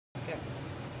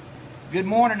Good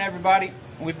morning, everybody.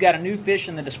 We've got a new fish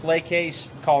in the display case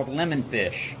called lemon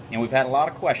fish, and we've had a lot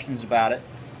of questions about it.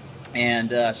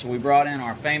 And so we brought in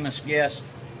our famous guest,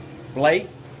 Blake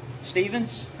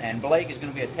Stevens, and Blake is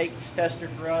going to be a taste tester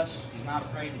for us. He's not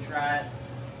afraid to try it.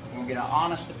 We'll get an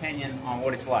honest opinion on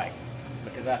what it's like,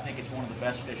 because I think it's one of the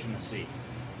best fish in the sea.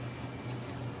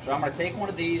 So I'm going to take one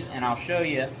of these and I'll show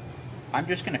you. I'm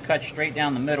just going to cut straight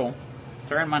down the middle,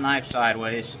 turn my knife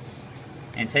sideways,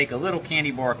 and take a little candy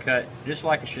bar cut, just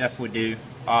like a chef would do,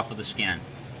 off of the skin.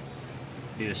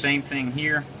 Do the same thing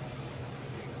here.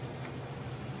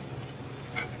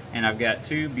 And I've got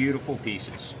two beautiful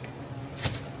pieces.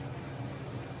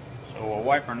 So we'll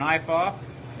wipe our knife off,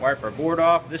 wipe our board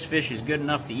off. This fish is good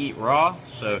enough to eat raw,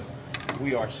 so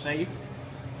we are safe.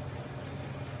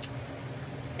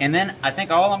 And then I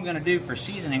think all I'm going to do for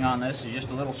seasoning on this is just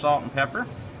a little salt and pepper.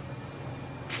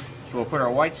 So we'll put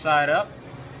our white side up.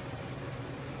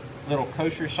 Little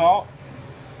kosher salt,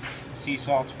 sea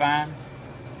salt's fine.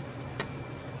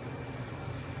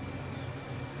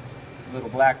 A little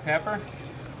black pepper.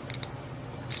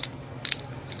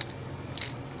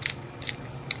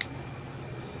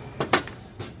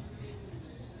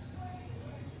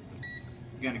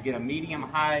 Going to get a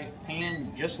medium-high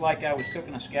pan, just like I was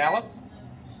cooking a scallop.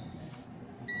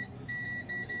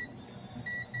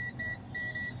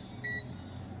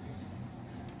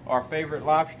 Our favorite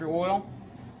lobster oil.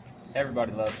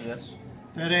 Everybody loves this.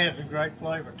 That adds a great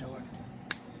flavor to it.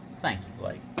 Thank you,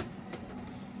 Blake.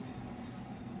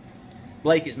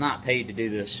 Blake is not paid to do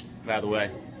this, by the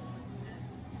way.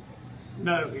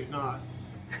 No, he's not.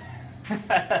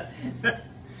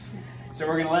 So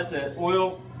we're going to let the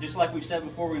oil, just like we said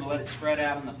before, we're going to let it spread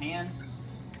out in the pan,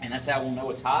 and that's how we'll know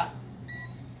it's hot.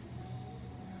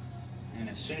 And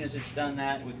as soon as it's done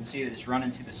that, we can see that it's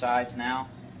running to the sides now.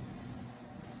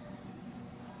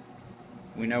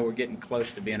 We know we're getting close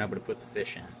to being able to put the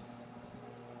fish in.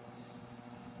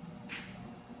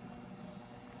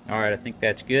 Alright, I think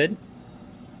that's good.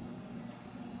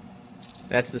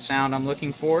 That's the sound I'm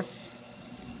looking for.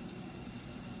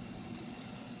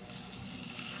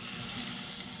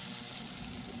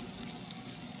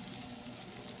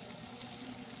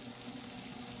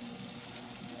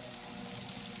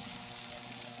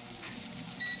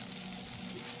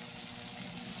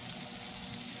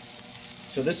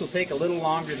 So this will take a little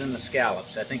longer than the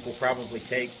scallops. I think we'll probably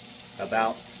take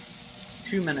about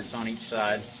 2 minutes on each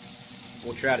side.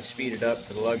 We'll try to speed it up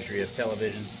for the luxury of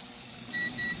television.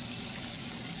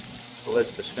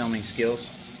 Elizabeth's filming skills.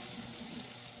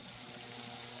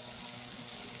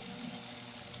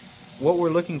 What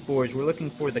we're looking for is we're looking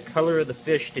for the color of the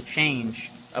fish to change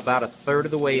about a third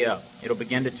of the way up. It'll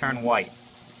begin to turn white.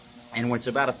 And when it's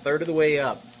about a third of the way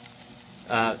up,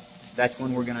 that's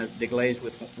when we're going to deglaze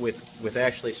with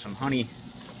actually some honey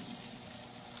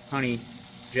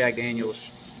Jack Daniels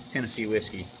Tennessee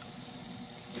whiskey,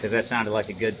 because that sounded like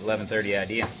a good 11:30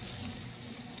 idea.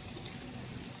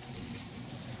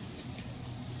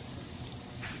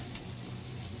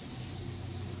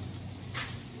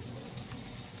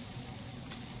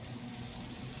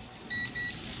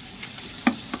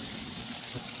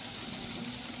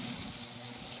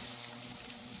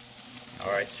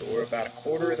 Alright, so we're about a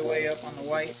quarter of the way up on the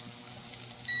white.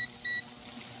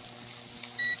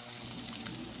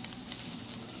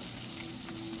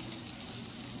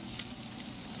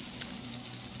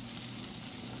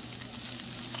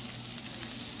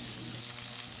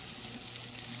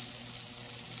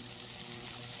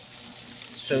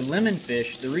 So lemon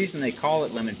fish, the reason they call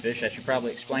it lemon fish, I should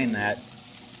probably explain that,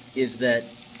 is that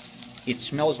it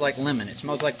smells like lemon. It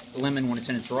smells like lemon when it's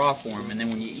in its raw form, and then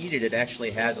when you eat it, it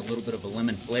actually has a little bit of a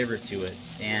lemon flavor to it.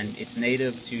 And it's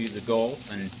native to the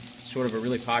Gulf and sort of a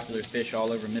really popular fish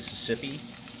all over Mississippi.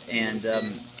 And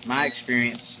my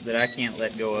experience that I can't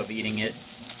let go of eating it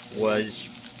was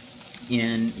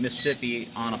in Mississippi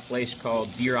on a place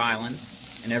called Deer Island,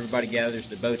 and everybody gathers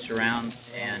the boats around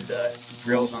and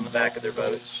grills on the back of their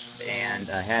boats. And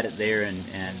I had it there, and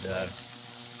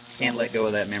can't let go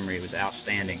of that memory. It was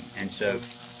outstanding. And so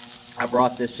I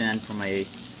brought this in from a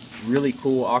really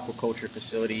cool aquaculture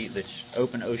facility that's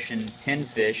open ocean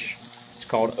pinfish. It's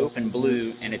called Open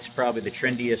Blue, and it's probably the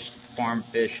trendiest farm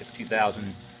fish of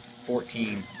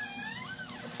 2014.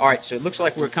 Alright, so it looks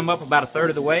like we're come up about a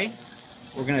third of the way.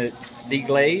 We're going to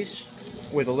deglaze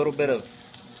with a little bit of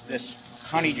this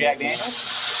honey Jack Daniels.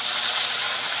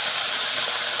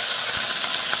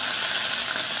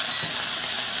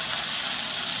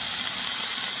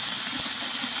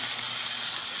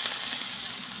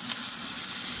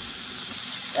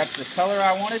 That's the color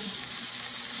I wanted.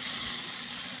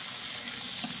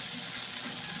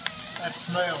 That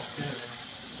smells good.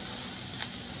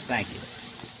 Thank you.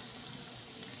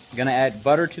 I'm going to add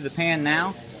butter to the pan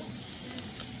now.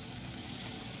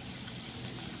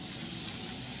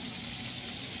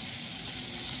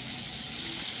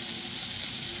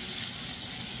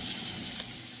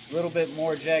 A little bit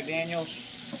more Jack Daniels.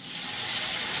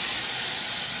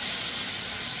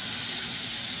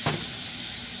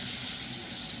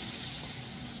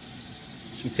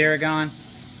 Some tarragon.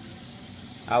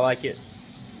 I like it.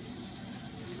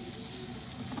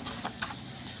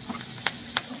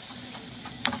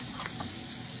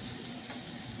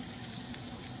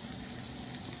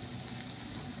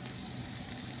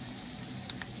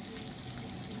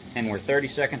 And we're 30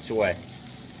 seconds away.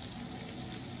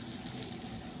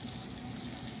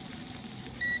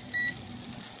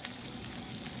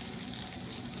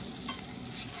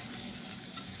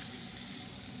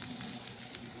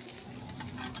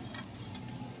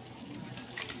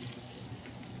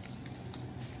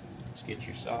 Let's get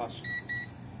your sauce.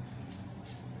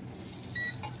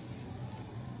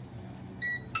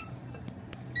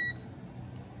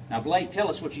 Now, Blake, tell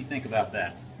us what you think about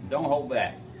that. Don't hold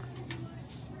back.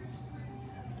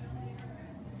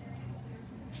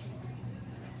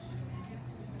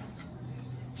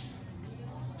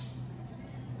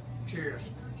 Cheers.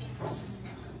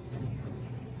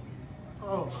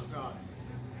 Oh my God.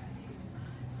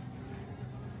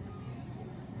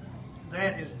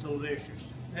 That is delicious.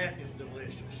 That is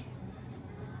delicious.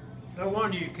 No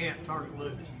wonder you can't turn it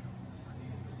loose.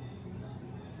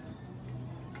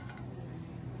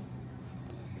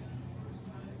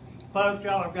 Folks,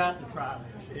 y'all have got to try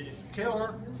this. It is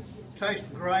killer. Tastes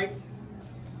great.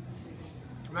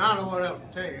 I don't know what else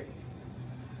to tell you.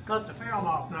 Cut the film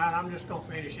off now and I'm just going to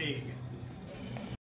finish eating it.